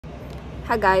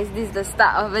Hi guys, this is the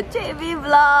start of a JB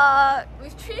vlog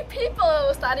with 3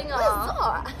 people starting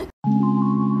off.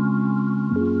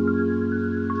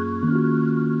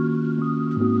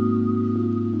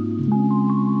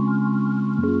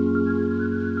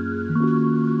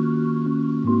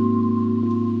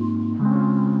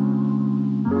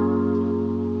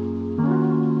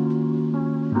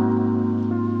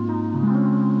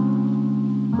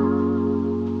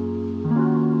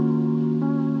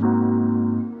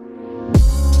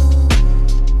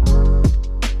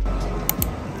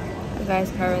 Guys,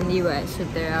 currently we're at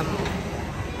Suteram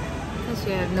because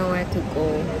we have nowhere to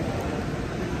go.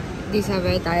 These are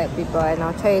very tired people and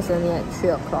our check is only at 3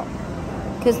 o'clock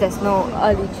because there's no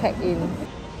early check-in.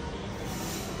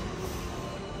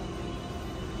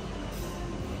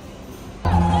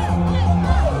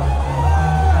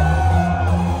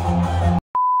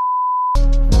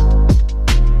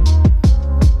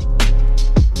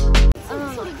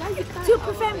 To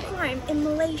prevent crime in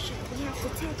Malaysia, we have to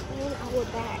take all our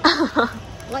bags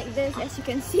like this, as you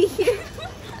can see here.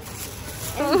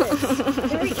 And this,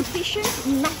 very efficient.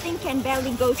 Nothing can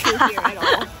barely go through here at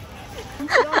all.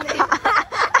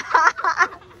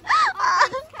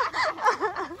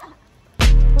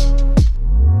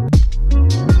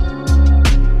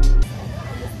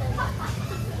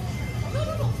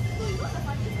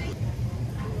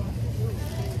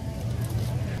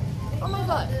 Oh my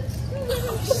god.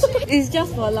 It's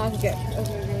just for last gap.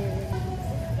 Okay.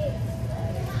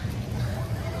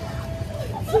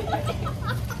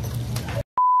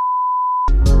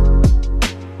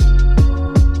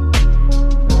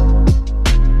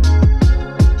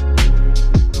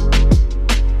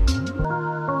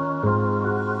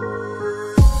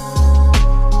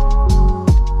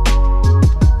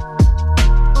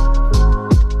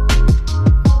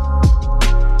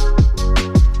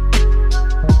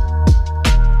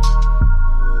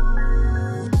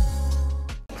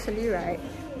 Right,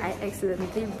 I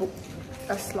accidentally booked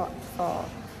a slot for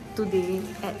today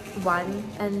at 1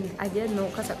 and I didn't know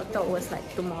because I thought it was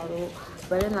like tomorrow,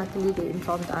 but then luckily they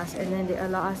informed us and then they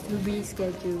allowed us to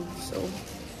reschedule. So,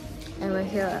 and we're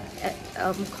here at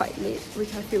quite late,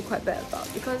 which I feel quite bad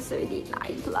about because it's already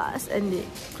 9+ and they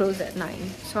close at 9.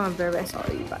 So I'm very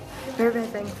sorry, but very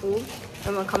thankful.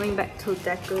 And we're coming back to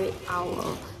decorate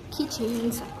our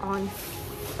keychains on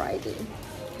Friday.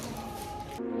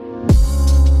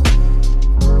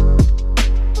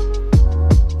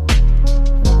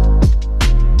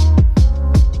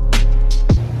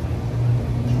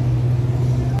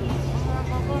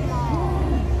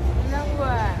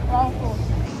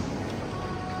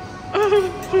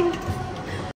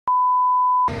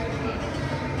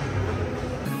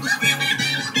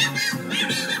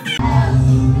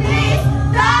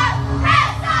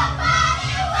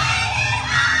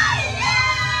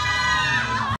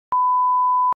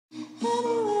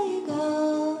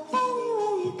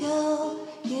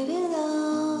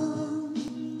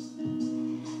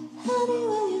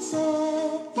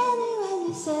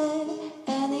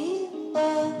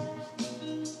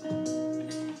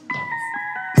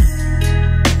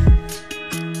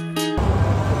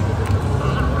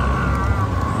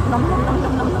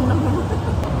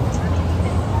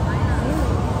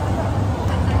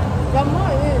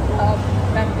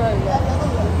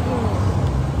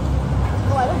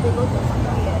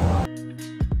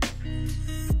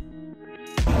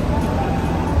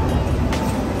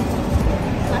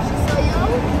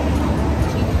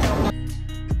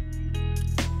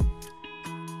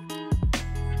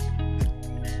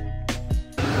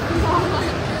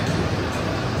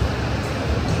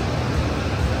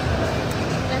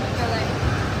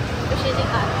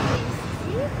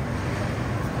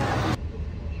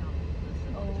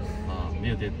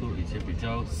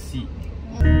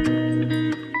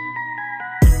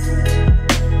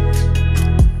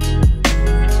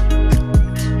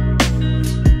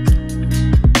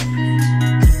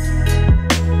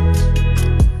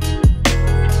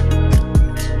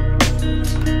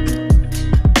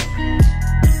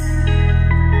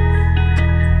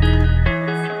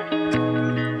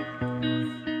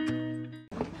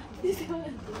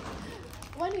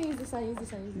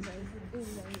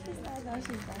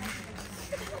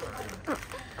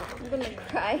 I'm gonna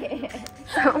cry.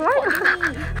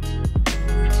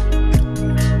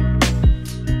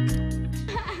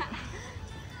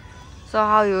 So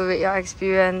how you rate your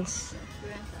experience?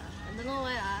 I don't know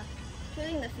why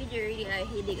shooting the video really I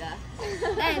hate it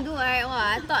Then I do right,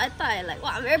 wow, I thought like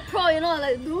wow, I'm very pro, you know,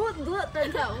 like do it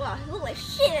turns out wow, I look like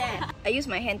shit I use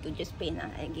my hand to just paint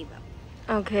and give up.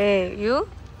 Okay, you?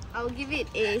 I'll give it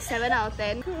a 7 out of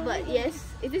 10. But yes,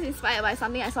 it is inspired by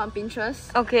something I saw on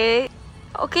Pinterest. Okay.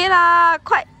 Okay lah,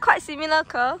 quite similar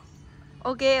curl.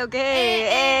 Okay.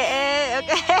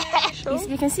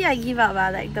 You can see I give up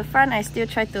like the front I still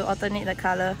try to alternate the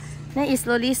color. Then it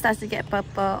slowly starts to get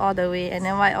purple all the way and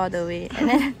then white all the way. And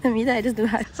then the middle I just do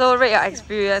hard. So rate your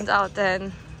experience out of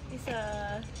 10. It's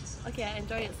okay, I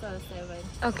enjoyed it, so a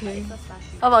 7. Okay. So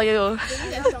starting. How about you?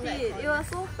 It was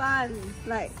so fun.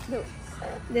 Like, look,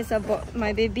 there's a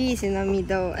my baby is in the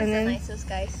middle, and then nicest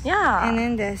guys. Yeah. and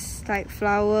then there's like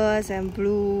flowers and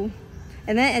blue,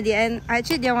 and then at the end, I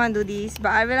actually didn't want to do this,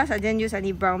 but I realized I didn't use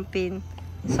any brown paint,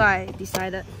 so I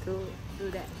decided to do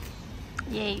that.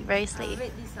 Yay, very I slay.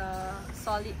 rate this a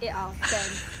solid 8 out of 10.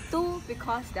 2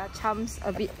 because their charms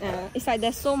a bit. It's like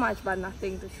there's so much but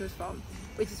nothing to choose from,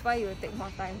 which is why you will take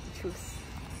more time to choose.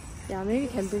 Yeah, maybe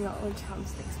we can bring our own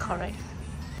charms next time. Correct.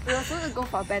 We were supposed to go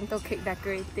for bento cake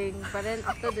decorating, but then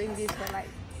after doing this, we're like,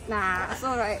 nah.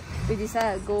 So right, we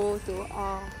decided to go to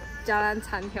Jalan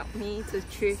Chan Hyok Mi to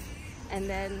thrift and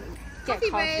then get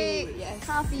coffee. Yes.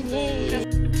 Coffee break.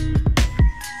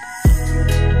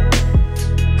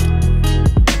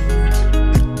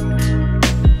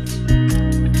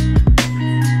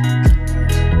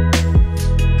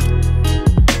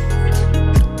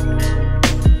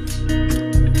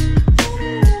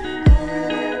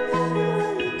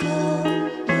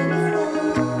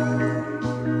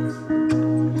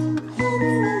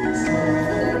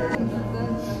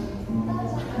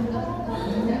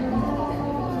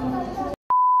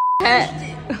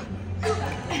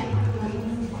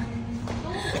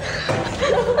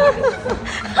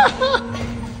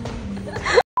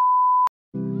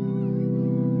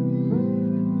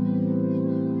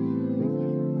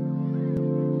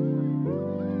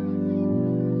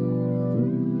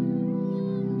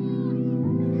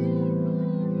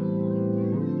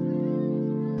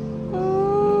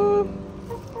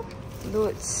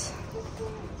 Dudes.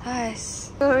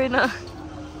 Nice. Karina.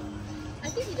 I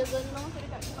think he doesn't know.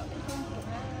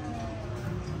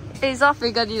 It's all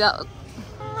figured it out.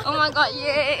 Oh my god,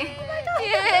 yay!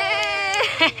 Yay!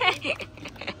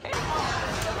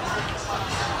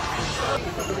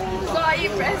 So are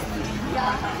you impressed?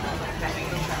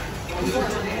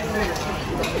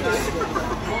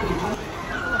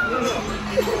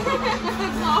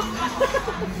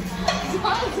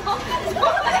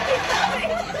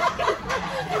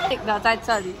 Take 的在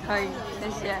这里可以，谢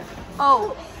谢。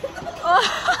哦，哦。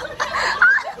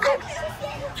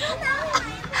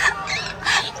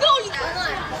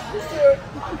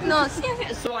No, 谢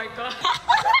谢帅哥。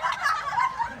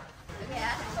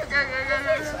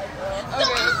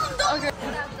Okay.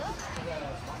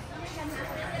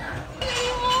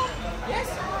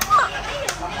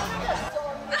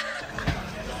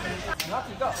 你要几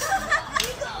个？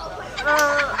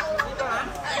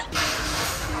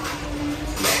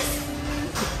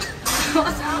我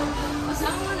想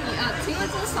问你啊，请问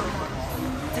这是什么？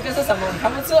这个是什么？你看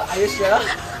不出？Are you sure？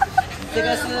 这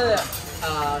个是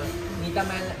你的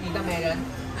美人。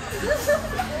你是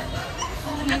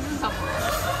什么？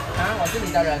啊，我是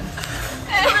你的人。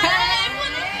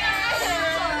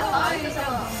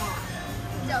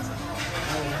叫什么？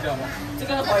叫什么？这个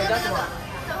华语叫什么？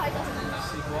这华语叫什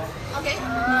么 ？OK。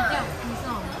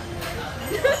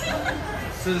你是什么？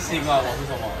是西瓜，我是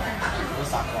什么？我是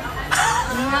傻瓜。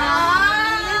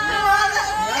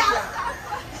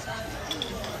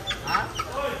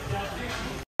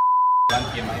蛮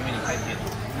甜嘛，因为你太甜。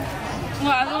我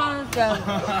还是忘了讲。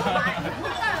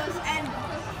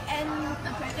And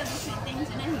the cracker do sweet things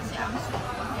and then he said I'm sweet.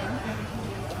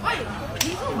 Wait, 你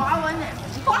是华文呢？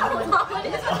华文，你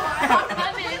是华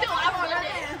文，你是华文呢？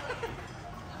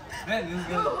哎，你中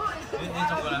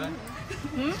国人吗？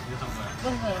嗯？你是中国人？不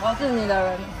是，我是你的人。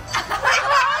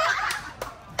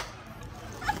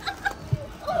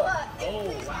哦，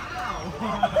哇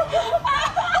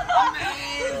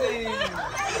！Amazing！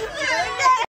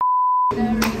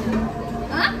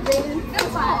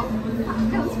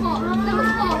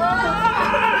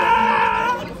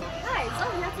 Hi, so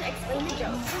we have to explain the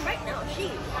joke. So right now, she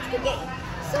wants the game.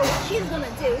 So what she's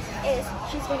gonna do is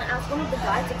she's gonna ask one of the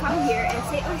guys to come here and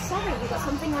say, "Oh, sorry, you got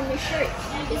something on your shirt."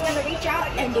 She's gonna reach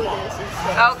out and do this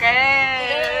instead. OK。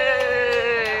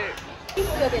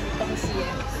有点东西耶。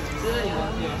这是你的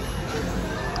东西。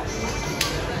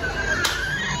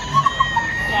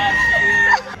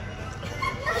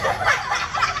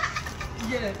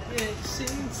夜星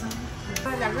辰。2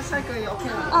个帅哥也 OK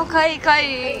了。哦，可以可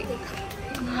以。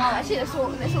好，而且说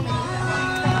没说没你。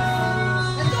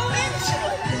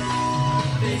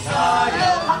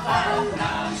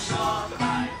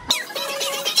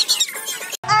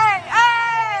哎哎！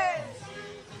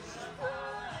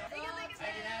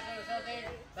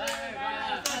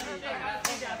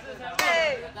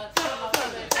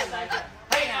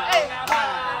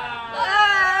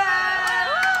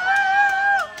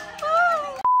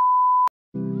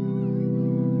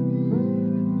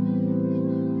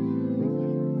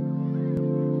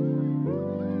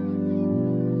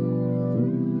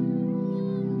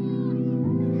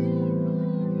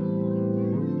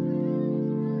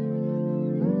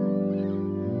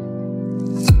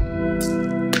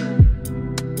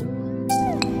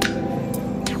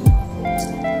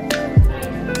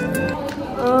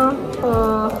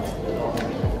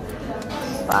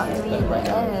 Fuck me, the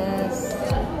ass.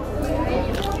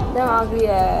 Damn ugly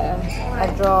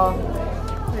I draw.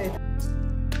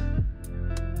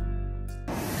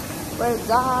 We're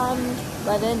done,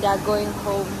 but then they're going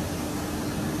home.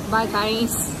 Bye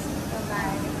guys.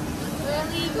 Bye-bye. We're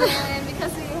leaving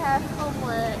because we have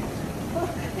homework.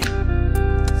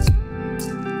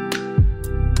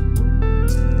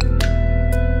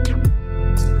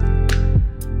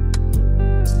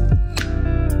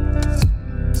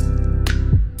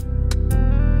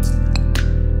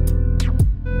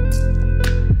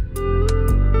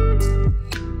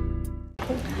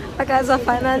 My guys are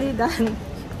finally done.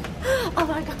 Oh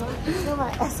my god, so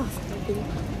my ass was hurting.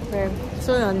 Okay,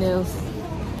 show your nails.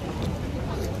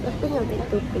 The thing a bit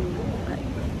too pink,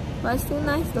 but it's still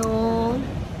nice though.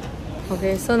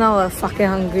 Okay, so now we're fucking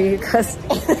hungry because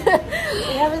we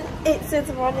haven't ate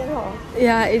since morning, huh?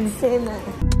 Yeah, insane.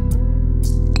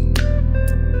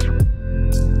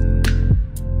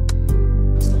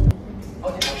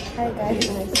 Hi guys.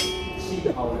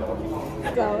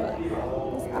 So,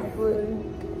 it's our food.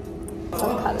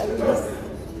 Some calories.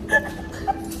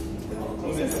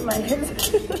 This is my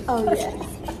oh yeah.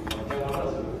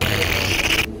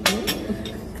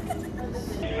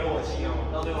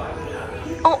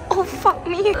 Oh fuck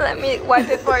me. Let me wipe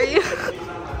it for you.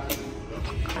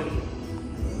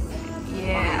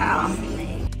 Yeah.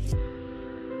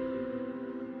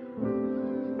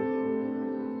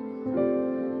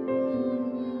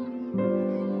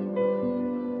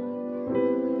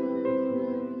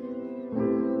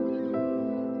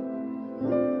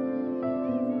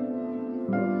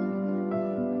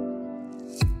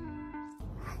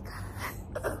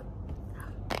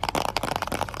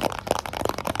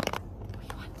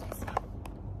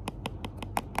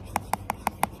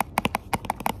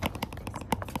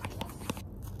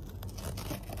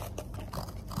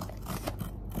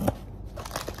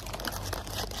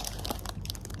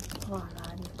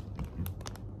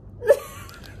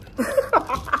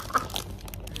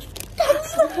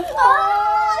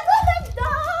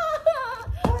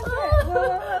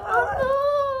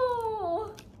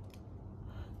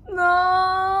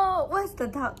 No! Where's the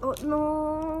duck? Oh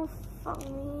no! Fuck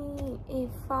me! Eh,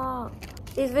 fuck!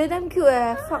 It's very damn cute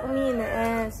eh! Fuck me in the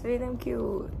ass! Very damn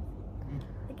cute!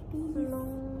 Look at these. No.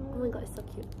 Oh my god, it's so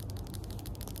cute.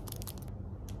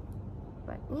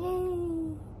 But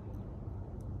yay!